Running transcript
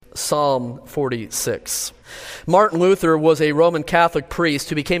Psalm 46. Martin Luther was a Roman Catholic priest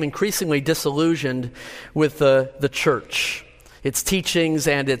who became increasingly disillusioned with the church, its teachings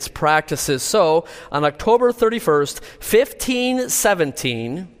and its practices. So, on October 31st,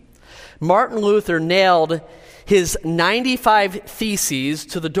 1517, Martin Luther nailed his 95 theses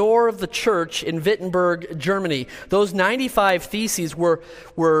to the door of the church in Wittenberg, Germany. Those 95 theses were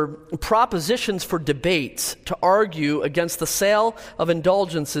propositions for debate to argue against the sale of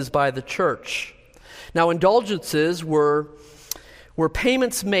indulgences by the church. Now, indulgences were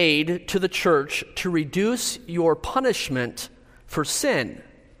payments made to the church to reduce your punishment for sin,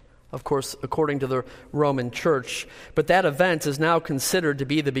 of course, according to the Roman Church. But that event is now considered to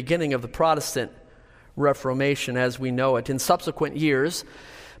be the beginning of the Protestant Reformation as we know it. In subsequent years,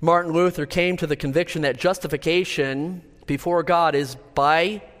 Martin Luther came to the conviction that justification before God is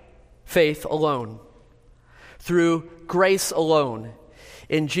by faith alone, through grace alone,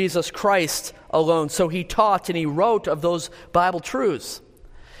 in Jesus Christ alone. So he taught and he wrote of those Bible truths.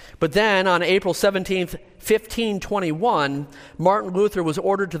 But then on April 17th, 1521, Martin Luther was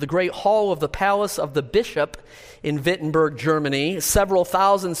ordered to the great hall of the palace of the bishop in Wittenberg, Germany. Several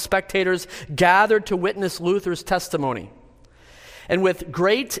thousand spectators gathered to witness Luther's testimony. And with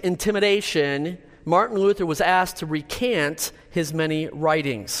great intimidation, Martin Luther was asked to recant his many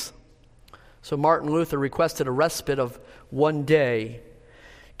writings. So Martin Luther requested a respite of one day,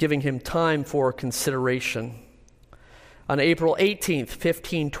 giving him time for consideration. On April 18th,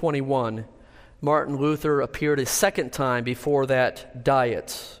 1521, Martin Luther appeared a second time before that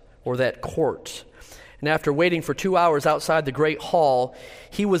diet, or that court. And after waiting for 2 hours outside the great hall,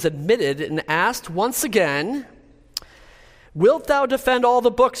 he was admitted and asked once again, "Wilt thou defend all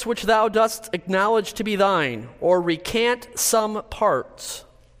the books which thou dost acknowledge to be thine, or recant some parts?"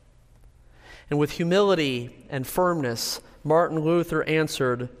 And with humility and firmness, Martin Luther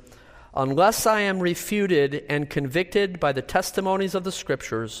answered, "Unless I am refuted and convicted by the testimonies of the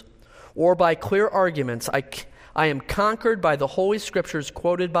Scriptures, or by clear arguments, I am conquered by the Holy Scriptures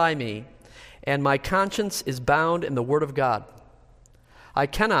quoted by me, and my conscience is bound in the Word of God. I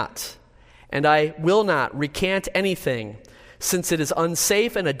cannot, and I will not recant anything, since it is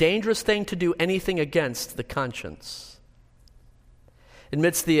unsafe and a dangerous thing to do anything against the conscience."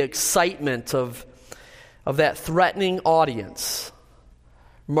 Amidst the excitement of that threatening audience,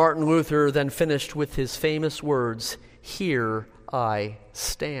 Martin Luther then finished with his famous words, "Here I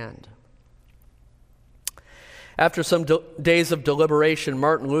stand." After some days of deliberation,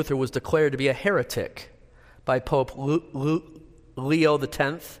 Martin Luther was declared to be a heretic by Pope Leo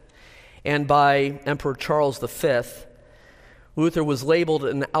X and by Emperor Charles V. Luther was labeled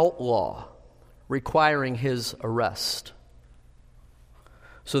an outlaw, requiring his arrest.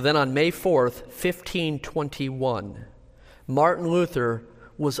 So then on May 4th, 1521, Martin Luther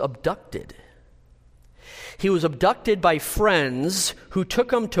was abducted. He was abducted by friends who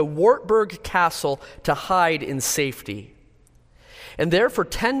took him to Wartburg Castle to hide in safety. And there for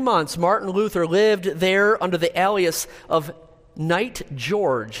 10 months, Martin Luther lived there under the alias of Knight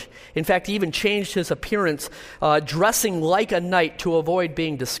George. In fact, he even changed his appearance, dressing like a knight to avoid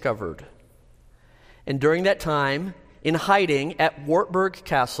being discovered. And during that time, in hiding at Wartburg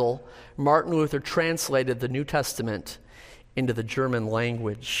Castle, Martin Luther translated the New Testament into the German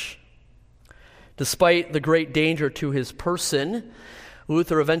language. Despite the great danger to his person,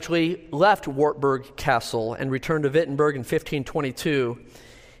 Luther eventually left Wartburg Castle and returned to Wittenberg in 1522.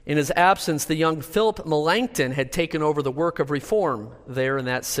 In his absence, the young Philip Melanchthon had taken over the work of reform there in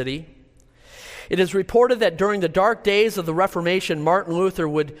that city. It is reported that during the dark days of the Reformation, Martin Luther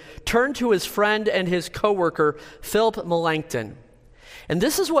would turn to his friend and his co-worker, Philip Melanchthon. And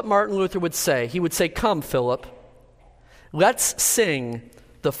this is what Martin Luther would say. He would say, "Come, Philip, let's sing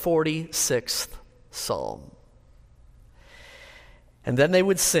the 46th Psalm." And then they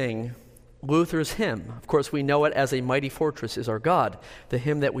would sing Luther's hymn. Of course, we know it as "A Mighty Fortress is Our God," the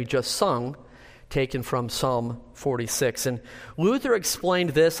hymn that we just sung, taken from Psalm 46. And Luther explained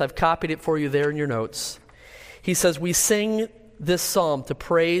this. I've copied it for you there in your notes. He says, "We sing this psalm to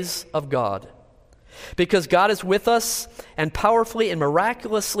praise of God, because God is with us and powerfully and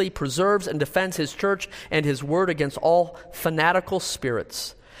miraculously preserves and defends his church and his word against all fanatical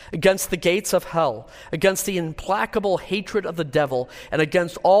spirits, against the gates of hell, against the implacable hatred of the devil, and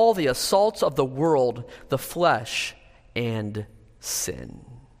against all the assaults of the world, the flesh, and sin."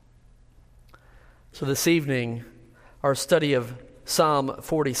 So this evening, our study of Psalm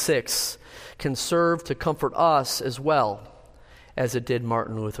 46 can serve to comfort us as well as it did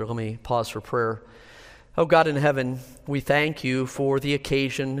Martin Luther. Let me pause for prayer. Oh God in heaven, we thank you for the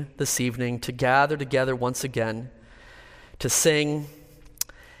occasion this evening to gather together once again, to sing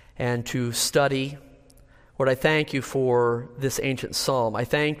and to study. Lord, I thank you for this ancient psalm. I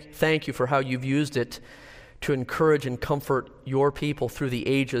thank you for how you've used it to encourage and comfort your people through the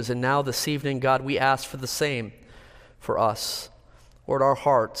ages. And now this evening, God, we ask for the same for us. Lord, our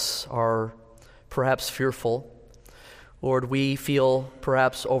hearts are perhaps fearful. Lord, we feel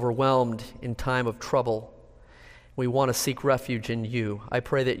perhaps overwhelmed in time of trouble. We want to seek refuge in you. I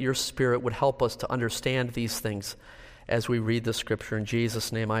pray that your Spirit would help us to understand these things as we read the Scripture. In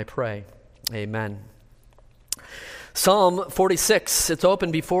Jesus' name I pray. Amen. Psalm 46, it's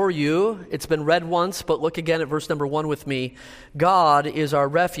open before you. It's been read once, but look again at verse number 1 with me. God is our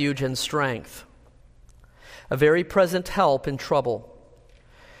refuge and strength, a very present help in trouble.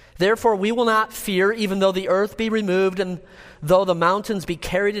 Therefore we will not fear, even though the earth be removed, and though the mountains be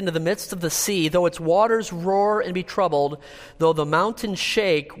carried into the midst of the sea, though its waters roar and be troubled, though the mountains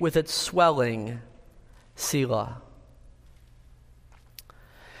shake with its swelling. Selah.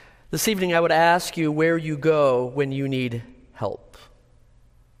 This evening I would ask you where you go when you need help.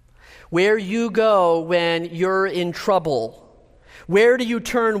 Where you go when you're in trouble. Where do you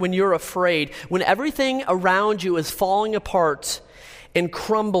turn when you're afraid? When everything around you is falling apart and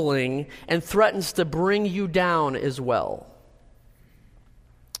crumbling and threatens to bring you down as well.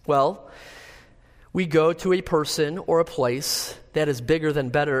 Well, we go to a person or a place that is bigger than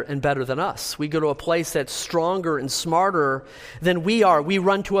better and better than us. We go to a place that's stronger and smarter than we are. We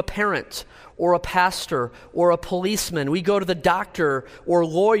run to a parent or a pastor or a policeman. We go to the doctor or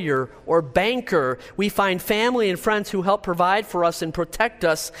lawyer or banker. We find family and friends who help provide for us and protect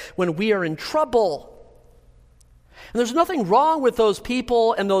us when we are in trouble. And there's nothing wrong with those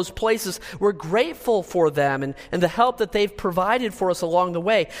people and those places. We're grateful for them and the help that they've provided for us along the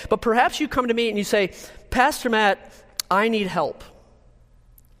way. But perhaps you come to me and you say, Pastor Matt, I need help.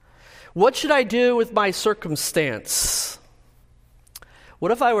 What should I do with my circumstance?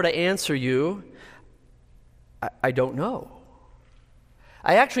 What if I were to answer you, I don't know.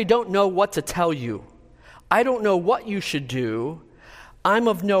 I actually don't know what to tell you. I don't know what you should do. I'm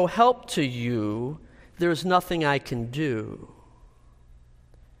of no help to you. There's nothing I can do.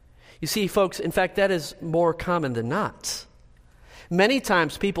 You see, folks, in fact, that is more common than not. Many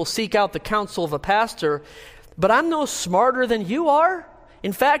times people seek out the counsel of a pastor, but I'm no smarter than you are.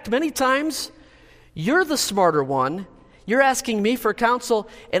 In fact, many times you're the smarter one. You're asking me for counsel,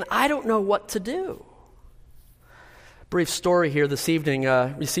 and I don't know what to do. Brief story here this evening.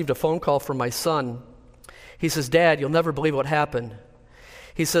 Received a phone call from my son. He says, Dad, you'll never believe what happened.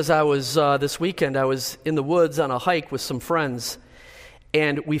 He says, this weekend, I was in the woods on a hike with some friends,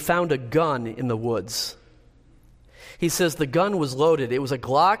 and we found a gun in the woods. He says the gun was loaded. It was a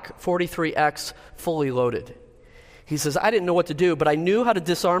Glock 43X fully loaded. He says, I didn't know what to do, but I knew how to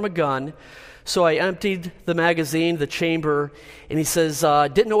disarm a gun, so I emptied the magazine, the chamber, and he says,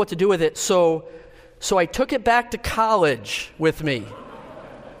 didn't know what to do with it, so I took it back to college with me.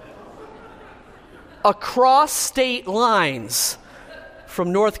 Across state lines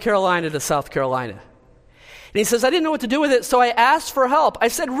from North Carolina to South Carolina. And he says, I didn't know what to do with it, so I asked for help. I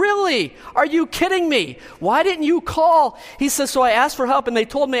said, really? Are you kidding me? Why didn't you call? He says, so I asked for help, and they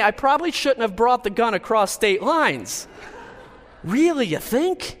told me I probably shouldn't have brought the gun across state lines. Really, you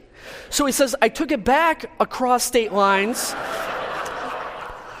think? So he says, I took it back across state lines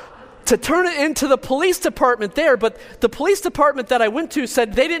to turn it into the police department there, but the police department that I went to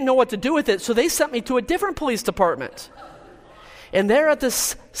said they didn't know what to do with it, so they sent me to a different police department. And there at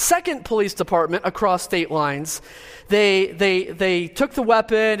this second police department across state lines, they took the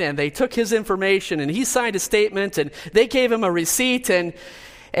weapon and they took his information and he signed a statement and they gave him a receipt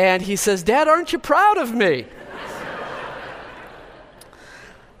and he says, Dad, aren't you proud of me?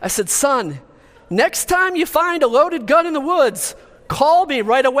 I said, son, next time you find a loaded gun in the woods, call me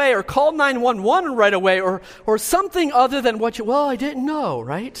right away or call 911 right away or something other than I didn't know,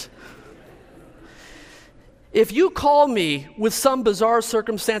 right? If you call me with some bizarre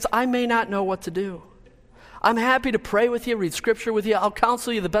circumstance, I may not know what to do. I'm happy to pray with you, read scripture with you. I'll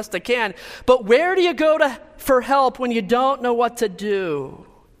counsel you the best I can. But where do you go for help when you don't know what to do?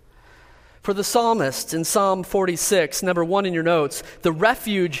 For the psalmist in Psalm 46, number 1 in your notes, the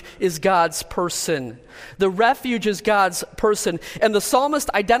refuge is God's person. The refuge is God's person. And the psalmist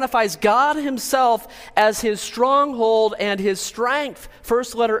identifies God himself as his stronghold and his strength.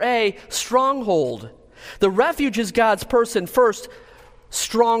 First letter A, stronghold. The refuge is God's person. First,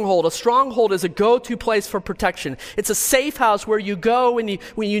 Stronghold. A stronghold is a go-to place for protection. It's a safe house where you go when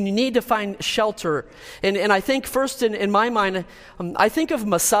you need to find shelter. And I think first in my mind, I think of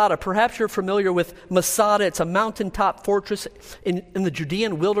Masada. Perhaps you're familiar with Masada. It's a mountaintop fortress in the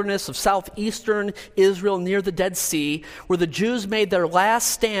Judean wilderness of southeastern Israel near the Dead Sea, where the Jews made their last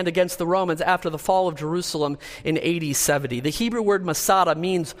stand against the Romans after the fall of Jerusalem in AD 70. The Hebrew word Masada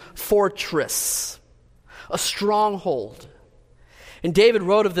means fortress, a stronghold. And David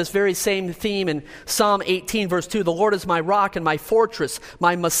wrote of this very same theme in Psalm 18, verse 2, "The Lord is my rock and my fortress,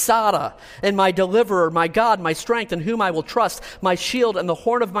 my Masada, and my deliverer, my God, my strength, in whom I will trust, my shield and the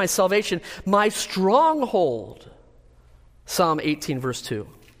horn of my salvation, my stronghold." Psalm 18, verse 2.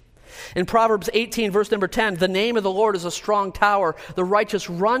 In Proverbs 18, verse number 10, "The name of the Lord is a strong tower. The righteous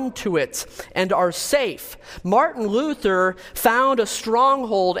run to it and are safe." Martin Luther found a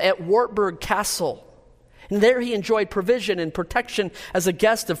stronghold at Wartburg Castle. And there he enjoyed provision and protection as a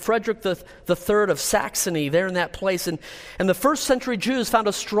guest of Frederick III of Saxony, there in that place. And the first century Jews found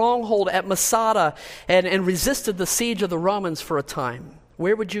a stronghold at Masada and resisted the siege of the Romans for a time.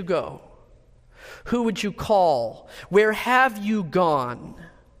 Where would you go? Who would you call? Where have you gone?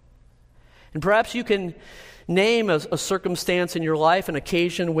 And perhaps you can name a circumstance in your life, an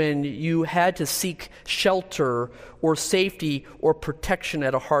occasion when you had to seek shelter or safety or protection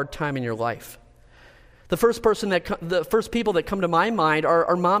at a hard time in your life. The first people that come to my mind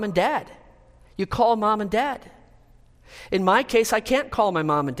are mom and dad. You call mom and dad. In my case, I can't call my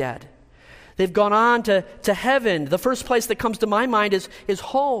mom and dad. They've gone on to heaven. The first place that comes to my mind is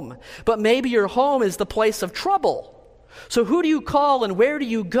home. But maybe your home is the place of trouble. So who do you call and where do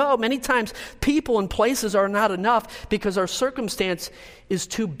you go? Many times people and places are not enough because our circumstance is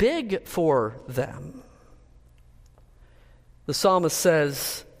too big for them. The psalmist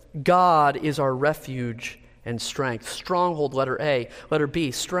says, God is our refuge and strength. Stronghold, letter A. Letter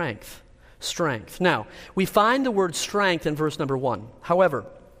B, strength. Strength. Now, we find the word strength in verse number 1. However,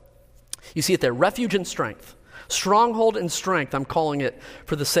 you see it there, refuge and strength. Stronghold and strength, I'm calling it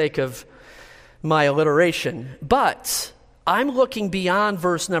for the sake of my alliteration. But I'm looking beyond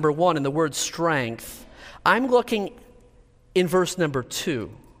verse number 1 in the word strength. I'm looking in verse number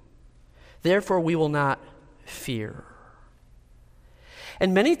 2. Therefore, we will not fear.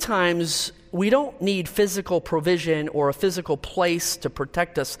 And many times, we don't need physical provision or a physical place to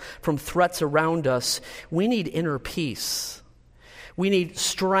protect us from threats around us. We need inner peace. We need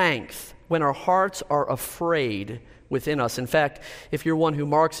strength when our hearts are afraid within us. In fact, if you're one who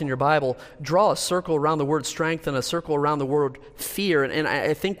marks in your Bible, draw a circle around the word strength and a circle around the word fear. And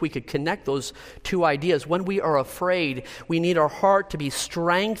I think we could connect those two ideas. When we are afraid, we need our heart to be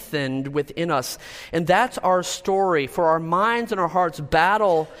strengthened within us. And that's our story. For our minds and our hearts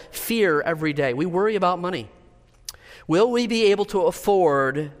battle fear every day. We worry about money. Will we be able to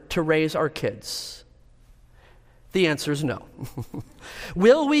afford to raise our kids? The answer is no.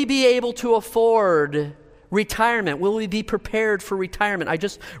 Will we be able to afford retirement? Will we be prepared for retirement? I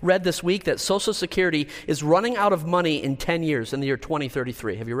just read this week that Social Security is running out of money in 10 years, in the year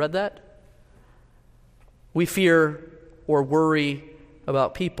 2033. Have you read that? We fear or worry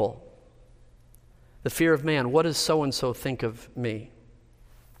about people. The fear of man. What does so-and-so think of me?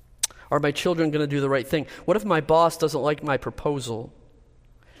 Are my children going to do the right thing? What if my boss doesn't like my proposal?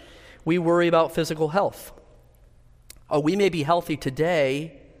 We worry about physical health. We may be healthy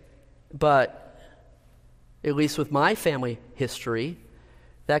today, but at least with my family history,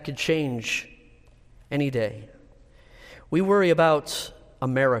 that could change any day. We worry about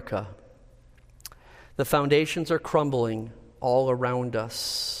America. The foundations are crumbling all around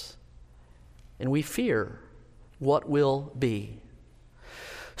us, and we fear what will be.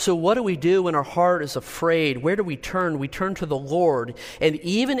 So what do we do when our heart is afraid? Where do we turn? We turn to the Lord. And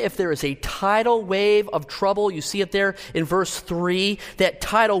even if there is a tidal wave of trouble, you see it there in verse 3, that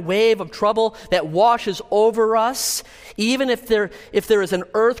tidal wave of trouble that washes over us, even if there is an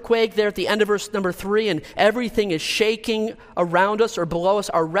earthquake there at the end of verse number 3 and everything is shaking around us or below us,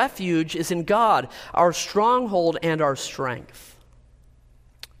 our refuge is in God, our stronghold and our strength.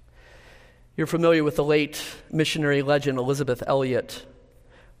 You're familiar with the late missionary legend Elisabeth Elliot.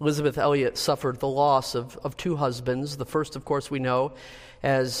 Elisabeth Elliot suffered the loss of two husbands. The first, of course, we know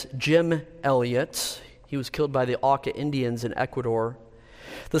as Jim Elliot. He was killed by the Auca Indians in Ecuador.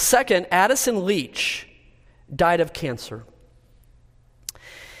 The second, Addison Leach, died of cancer.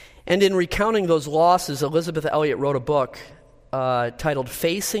 And in recounting those losses, Elisabeth Elliot wrote a book titled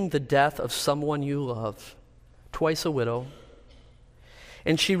Facing the Death of Someone You Love, twice a widow.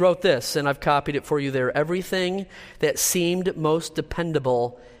 And she wrote this, and I've copied it for you there. Everything that seemed most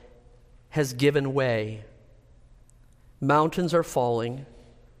dependable has given way. Mountains are falling.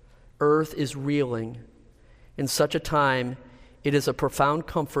 Earth is reeling. In such a time, it is a profound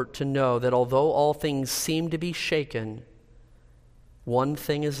comfort to know that although all things seem to be shaken, one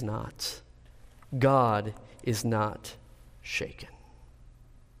thing is not. God is not shaken.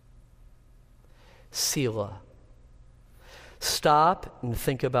 Selah. Stop and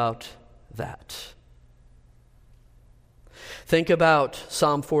think about that. Think about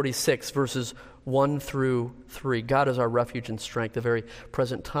Psalm 46, verses 1 through 3. God is our refuge and strength, a very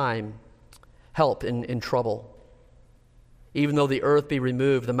present time, help in trouble. Even though the earth be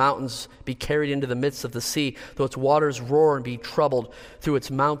removed, the mountains be carried into the midst of the sea, though its waters roar and be troubled, though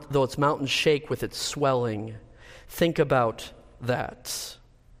its mountains shake with its swelling. Think about that.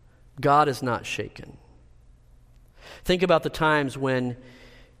 God is not shaken. Think about the times when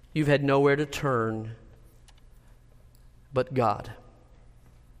you've had nowhere to turn but God.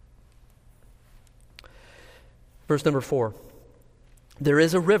 Verse number 4. There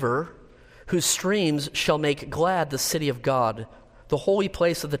is a river whose streams shall make glad the city of God, the holy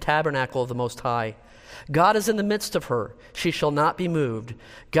place of the tabernacle of the Most High. God is in the midst of her. She shall not be moved.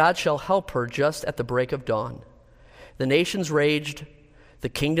 God shall help her just at the break of dawn. The nations raged. The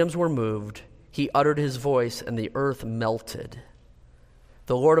kingdoms were moved. He uttered his voice, and the earth melted.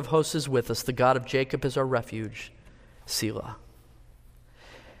 The Lord of hosts is with us. The God of Jacob is our refuge. Selah.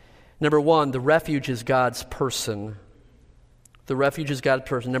 Number 1, the refuge is God's person. The refuge is God's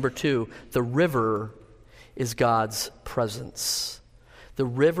person. Number 2, the river is God's presence. The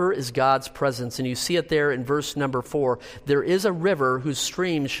river is God's presence. And you see it there in verse number 4. There is a river whose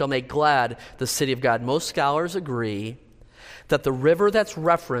streams shall make glad the city of God. Most scholars agree that the river that's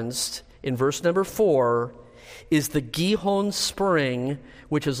referenced in verse number 4 is the Gihon Spring,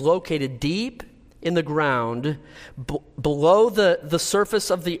 which is located deep in the ground below the surface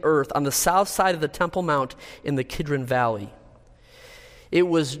of the earth on the south side of the Temple Mount in the Kidron Valley. It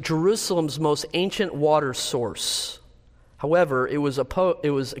was Jerusalem's most ancient water source. However, it was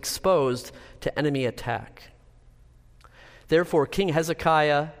exposed to enemy attack. Therefore, King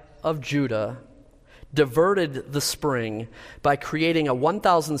Hezekiah of Judah diverted the spring by creating a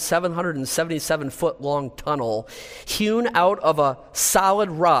 1,777-foot-long tunnel hewn out of a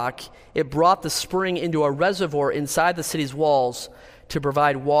solid rock. It brought the spring into a reservoir inside the city's walls to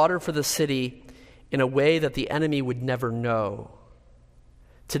provide water for the city in a way that the enemy would never know.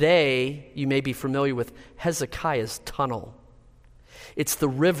 Today, you may be familiar with Hezekiah's tunnel. It's the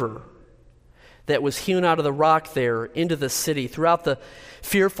river that was hewn out of the rock there into the city. Throughout the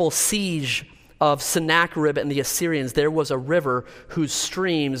fearful siege of Sennacherib and the Assyrians, there was a river whose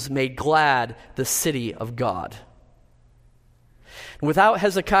streams made glad the city of God. Without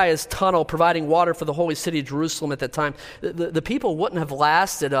Hezekiah's tunnel providing water for the holy city of Jerusalem at that time, the people wouldn't have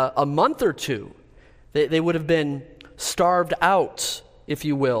lasted a month or two. They would have been starved out, if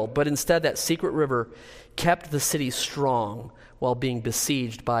you will. But instead, that secret river kept the city strong while being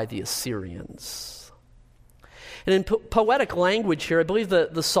besieged by the Assyrians. And in poetic language here, I believe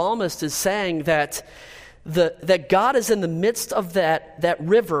the psalmist is saying that God is in the midst of that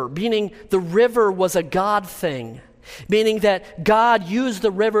river, meaning the river was a God thing, meaning that God used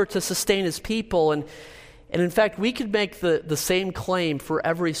the river to sustain his people. And in fact, we could make the same claim for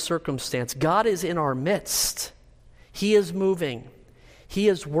every circumstance. God is in our midst. He is moving. He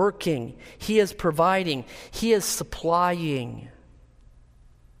is working. He is providing. He is supplying.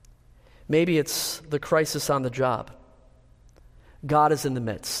 Maybe it's the crisis on the job. God is in the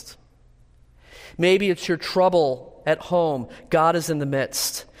midst. Maybe it's your trouble at home. God is in the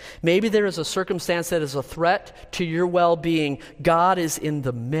midst. Maybe there is a circumstance that is a threat to your well-being. God is in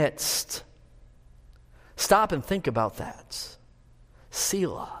the midst. Stop and think about that.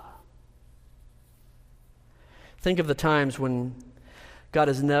 Selah. Think of the times when God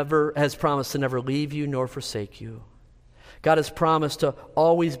has promised to never leave you nor forsake you. God has promised to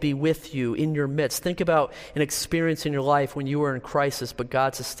always be with you in your midst. Think about an experience in your life when you were in crisis, but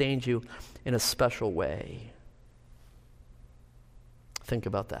God sustained you in a special way. Think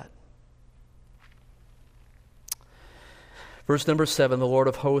about that. Verse number 7, the Lord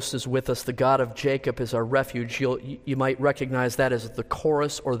of hosts is with us. The God of Jacob is our refuge. You might recognize that as the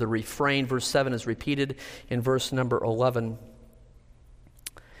chorus or the refrain. Verse 7 is repeated in verse number 11.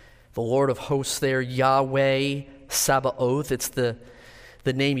 The Lord of hosts there, Yahweh Sabaoth. It's the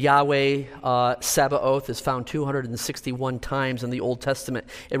name Yahweh Sabaoth is found 261 times in the Old Testament.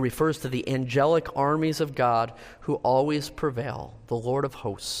 It refers to the angelic armies of God who always prevail. The Lord of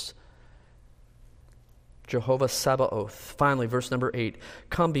hosts, Jehovah Sabaoth. Finally, verse number 8.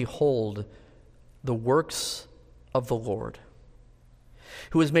 Come behold the works of the Lord.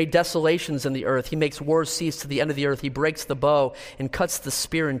 who has made desolations in the earth. He makes wars cease to the end of the earth. He breaks the bow and cuts the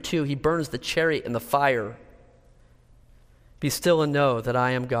spear in two. He burns the chariot in the fire. Be still and know that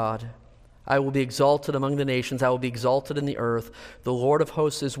I am God. I will be exalted among the nations. I will be exalted in the earth. The Lord of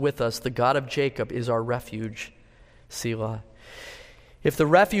hosts is with us. The God of Jacob is our refuge. Selah. If the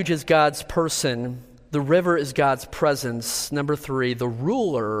refuge is God's person, the river is God's presence. Number 3, the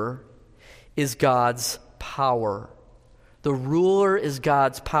ruler is God's power. The ruler is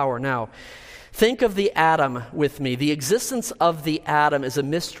God's power. Now, think of the atom with me. The existence of the atom is a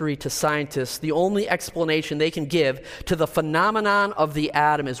mystery to scientists. The only explanation they can give to the phenomenon of the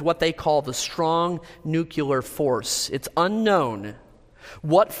atom is what they call the strong nuclear force. It's unknown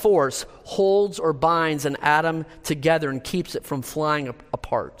what force holds or binds an atom together and keeps it from flying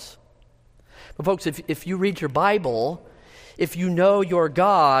apart. But folks, if you read your Bible, if you know your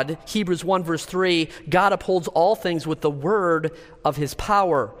God, Hebrews 1 verse 3, God upholds all things with the word of his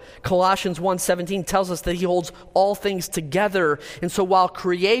power. Colossians 1:17 tells us that he holds all things together. And so while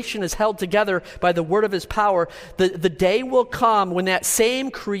creation is held together by the word of his power, the day will come when that same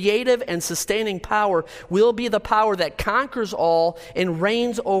creative and sustaining power will be the power that conquers all and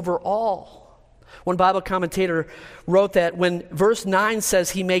reigns over all. One Bible commentator wrote that when verse 9 says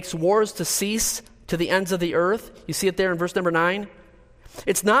he makes wars to cease to the ends of the earth, you see it there in verse number 9,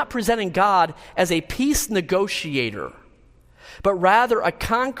 it's not presenting God as a peace negotiator, but rather a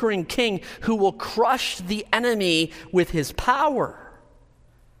conquering king who will crush the enemy with his power.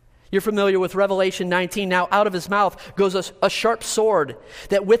 You're familiar with Revelation 19. Now out of his mouth goes a sharp sword,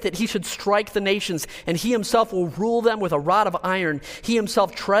 that with it he should strike the nations, and he himself will rule them with a rod of iron. He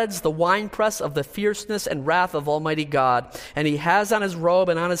himself treads the winepress of the fierceness and wrath of Almighty God. And he has on his robe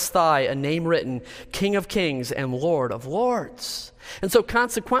and on his thigh a name written, King of Kings and Lord of Lords. And so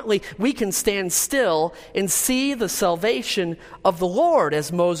consequently, we can stand still and see the salvation of the Lord,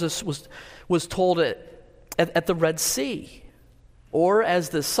 as Moses was told at the Red Sea. Or as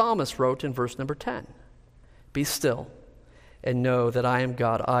the psalmist wrote in verse number 10, be still and know that I am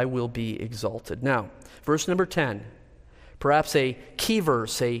God. I will be exalted. Now, verse number 10, perhaps a key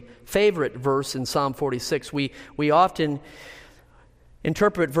verse, a favorite verse in Psalm 46. We often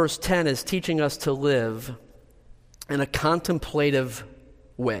interpret verse 10 as teaching us to live in a contemplative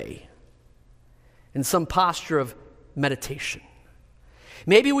way, in some posture of meditation.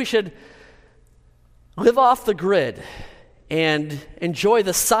 Maybe we should live off the grid and enjoy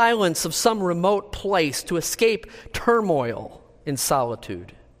the silence of some remote place to escape turmoil in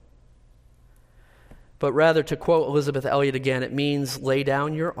solitude. But rather, to quote Elizabeth Elliot again, it means lay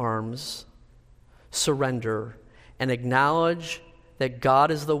down your arms, surrender, and acknowledge that God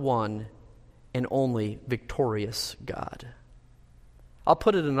is the one and only victorious God. I'll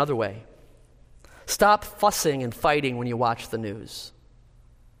put it another way. Stop fussing and fighting when you watch the news.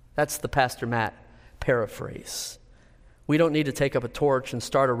 That's the Pastor Matt paraphrase. We don't need to take up a torch and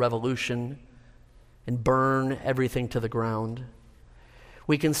start a revolution and burn everything to the ground.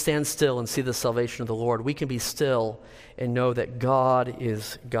 We can stand still and see the salvation of the Lord. We can be still and know that God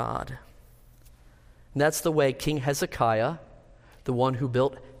is God. And that's the way King Hezekiah, the one who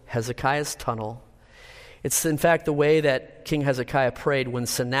built Hezekiah's tunnel, it's in fact the way that King Hezekiah prayed when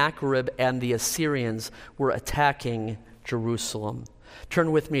Sennacherib and the Assyrians were attacking Jerusalem.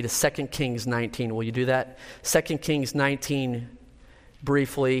 Turn with me to 2 Kings 19. Will you do that? 2 Kings 19,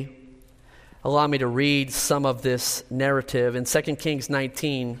 briefly. Allow me to read some of this narrative. In 2 Kings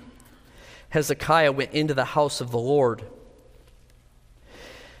 19, Hezekiah went into the house of the Lord.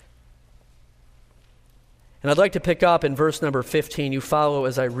 And I'd like to pick up in verse number 15. You follow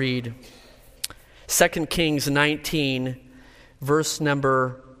as I read. 2 Kings 19, verse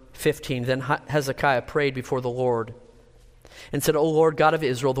number 15. Then Hezekiah prayed before the Lord and said, O Lord God of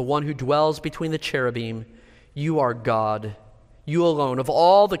Israel, the one who dwells between the cherubim, you are God, you alone. Of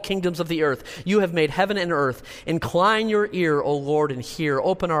all the kingdoms of the earth, you have made heaven and earth. Incline your ear, O Lord, and hear.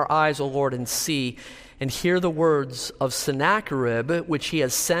 Open our eyes, O Lord, and see, and hear the words of Sennacherib, which he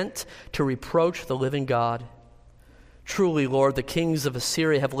has sent to reproach the living God. Truly, Lord, the kings of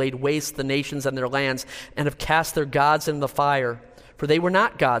Assyria have laid waste the nations and their lands, and have cast their gods into the fire. For they were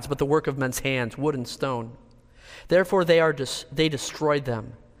not gods, but the work of men's hands, wood and stone. Therefore they destroyed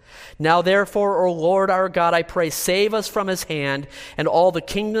them. Now therefore, O Lord our God, I pray, save us from his hand, and all the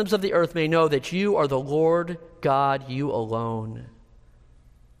kingdoms of the earth may know that you are the Lord God, you alone.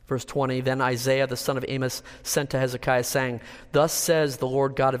 Verse 20, then Isaiah the son of Amos sent to Hezekiah, saying, Thus says the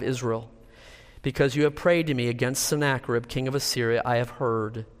Lord God of Israel, because you have prayed to me against Sennacherib, king of Assyria, I have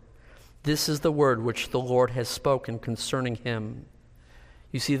heard. This is the word which the Lord has spoken concerning him.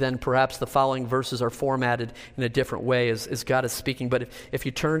 You see then perhaps the following verses are formatted in a different way as God is speaking. But if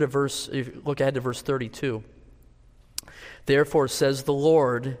you look ahead to verse 32. Therefore says the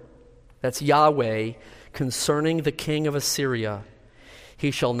Lord, that's Yahweh, concerning the king of Assyria,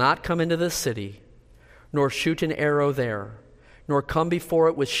 he shall not come into this city, nor shoot an arrow there, nor come before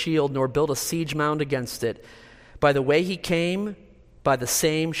it with shield, nor build a siege mound against it. By the way he came, by the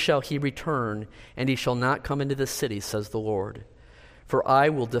same shall he return, and he shall not come into this city, says the Lord. For I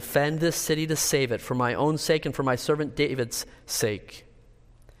will defend this city to save it, for my own sake and for my servant David's sake.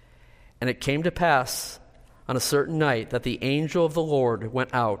 And it came to pass on a certain night that the angel of the Lord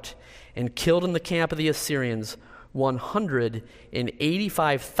went out and killed in the camp of the Assyrians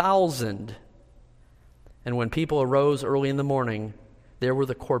 185,000. And when people arose early in the morning, there were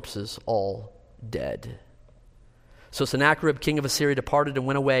the corpses all dead. So Sennacherib, king of Assyria, departed and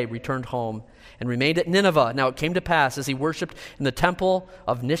went away, returned home, and remained at Nineveh. Now it came to pass, as he worshipped in the temple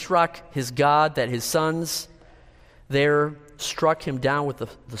of Nisroch, his god, that his sons there struck him down with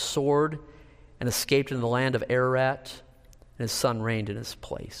the sword and escaped into the land of Ararat, and his son reigned in his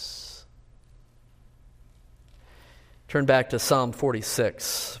place. Turn back to Psalm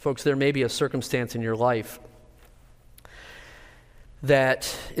 46. Folks, there may be a circumstance in your life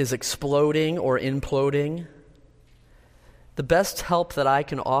that is exploding or imploding. The best help that I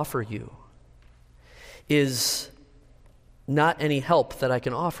can offer you is not any help that I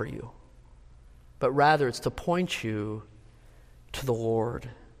can offer you, but rather it's to point you to the Lord.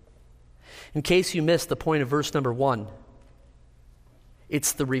 In case you missed the point of verse number 1,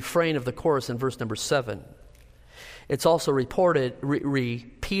 it's the refrain of the chorus in verse number 7. It's also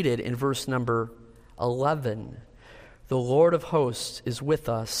repeated in verse number 11. The Lord of hosts is with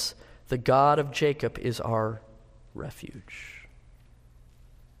us. The God of Jacob is our refuge.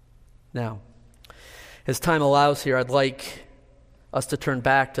 Now, as time allows here, I'd like us to turn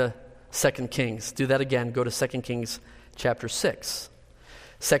back to 2 Kings. Do that again. Go to 2 Kings chapter 6.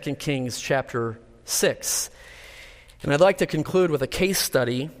 2 Kings chapter 6. And I'd like to conclude with a case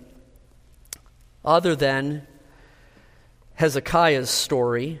study other than Hezekiah's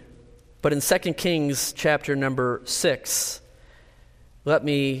story. But in 2 Kings chapter number 6, let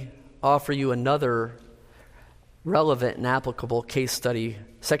me offer you another relevant and applicable case study.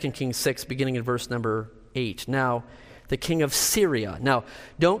 2 Kings 6, beginning in verse number 8. Now, the king of Syria. Now,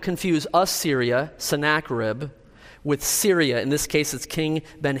 don't confuse Assyria, Sennacherib, with Syria. In this case, it's King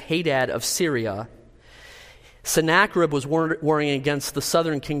Ben-Hadad of Syria. Sennacherib was warring against the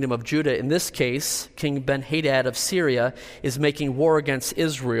southern kingdom of Judah. In this case, King Ben-Hadad of Syria is making war against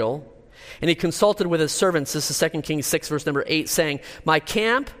Israel. And he consulted with his servants, this is 2 Kings 6, verse number 8, saying, my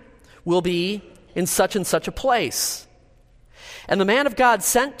camp will be in such and such a place. And the man of God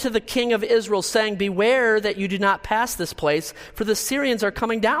sent to the king of Israel, saying, beware that you do not pass this place, for the Syrians are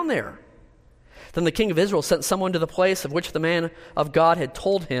coming down there. Then the king of Israel sent someone to the place of which the man of God had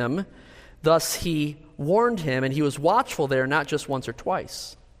told him. Thus he warned him, and he was watchful there, not just once or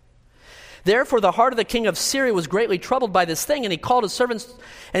twice. Therefore the heart of the king of Syria was greatly troubled by this thing, and he called his servants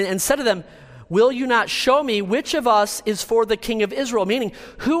and said to them, will you not show me which of us is for the king of Israel? Meaning,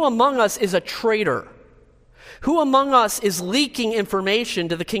 who among us is a traitor? Who among us is leaking information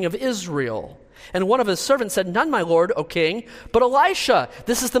to the king of Israel? And one of his servants said, none, my lord, O king, but Elisha.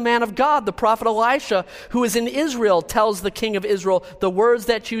 This is the man of God, the prophet Elisha, who is in Israel, tells the king of Israel, the words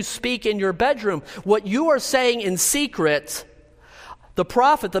that you speak in your bedroom, what you are saying in secret, the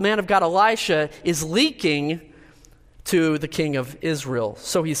prophet, the man of God Elisha, is leaking to the king of Israel.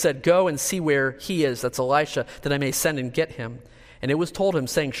 So he said, go and see where he is, that's Elisha, that I may send and get him. And it was told him,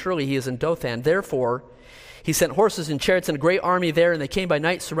 saying, surely he is in Dothan. Therefore he sent horses and chariots and a great army there, and they came by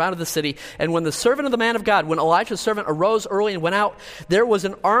night, surrounded the city. And when the servant of the man of God, when Elisha's servant arose early and went out, there was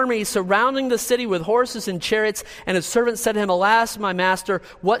an army surrounding the city with horses and chariots. And his servant said to him, alas, my master,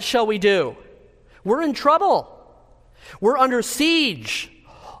 what shall we do? We're in trouble. We're under siege.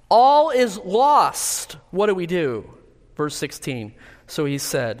 All is lost. What do we do? Verse 16. So he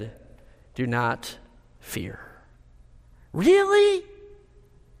said, do not fear. Really?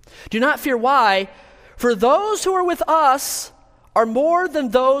 Do not fear. Why? For those who are with us are more than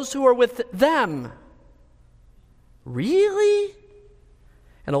those who are with them. Really?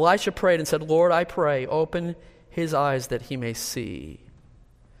 And Elisha prayed and said, Lord, I pray, open his eyes that he may see.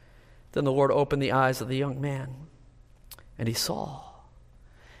 Then the Lord opened the eyes of the young man, and he saw.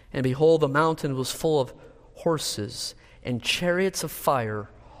 And behold, the mountain was full of horses and chariots of fire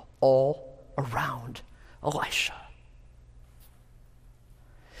all around Elisha.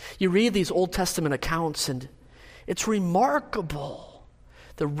 You read these Old Testament accounts, and it's remarkable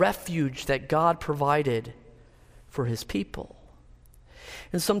the refuge that God provided for his people.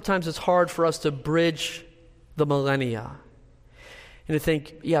 And sometimes it's hard for us to bridge the millennia. And to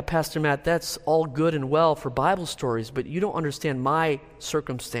think, yeah, Pastor Matt, that's all good and well for Bible stories, but you don't understand my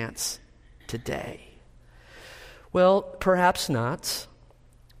circumstance today. Well, perhaps not.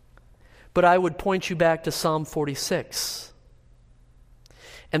 But I would point you back to Psalm 46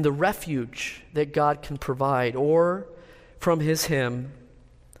 and the refuge that God can provide. Or from his hymn,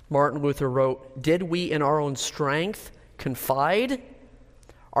 Martin Luther wrote, "Did we in our own strength confide,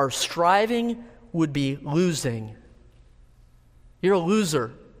 our striving would be losing." You're a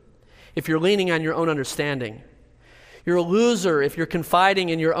loser if you're leaning on your own understanding. You're a loser if you're confiding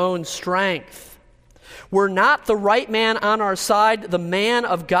in your own strength. We're not the right man on our side, the man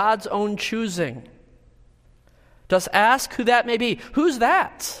of God's own choosing. Dost ask who that may be? Who's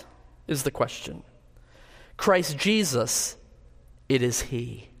that? Is the question. Christ Jesus, it is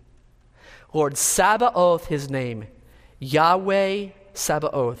he. Lord Sabaoth, his name. Yahweh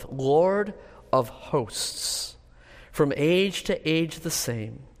Sabaoth, Lord of hosts. From age to age the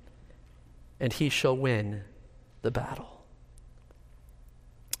same, and he shall win the battle.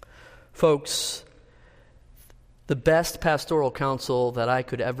 Folks, the best pastoral counsel that I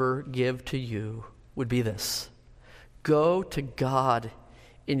could ever give to you would be this. Go to God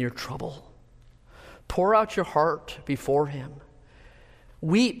in your trouble. Pour out your heart before him.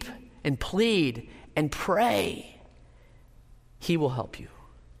 Weep and plead and pray. He will help you.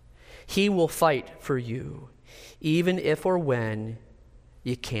 He will fight for you, even if or when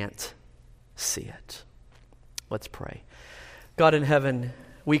you can't see it. Let's pray. God in heaven,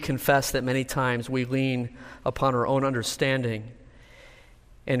 we confess that many times we lean upon our own understanding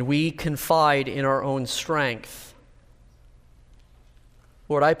and we confide in our own strength.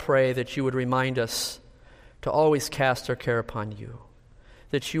 Lord, I pray that you would remind us to always cast our care upon you,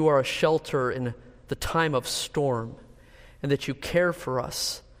 that you are a shelter in the time of storm, and that you care for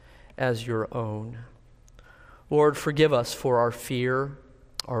us as your own. Lord, forgive us for our fear,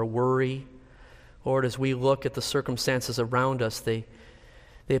 our worry. Lord, as we look at the circumstances around us, they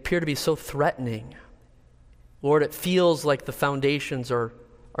appear to be so threatening. Lord, it feels like the foundations are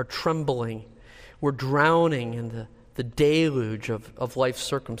trembling. We're drowning in the deluge of life's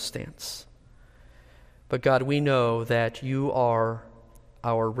circumstance. But God, we know that you are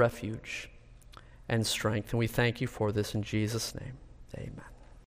our refuge and strength, and we thank you for this in Jesus' name. Amen.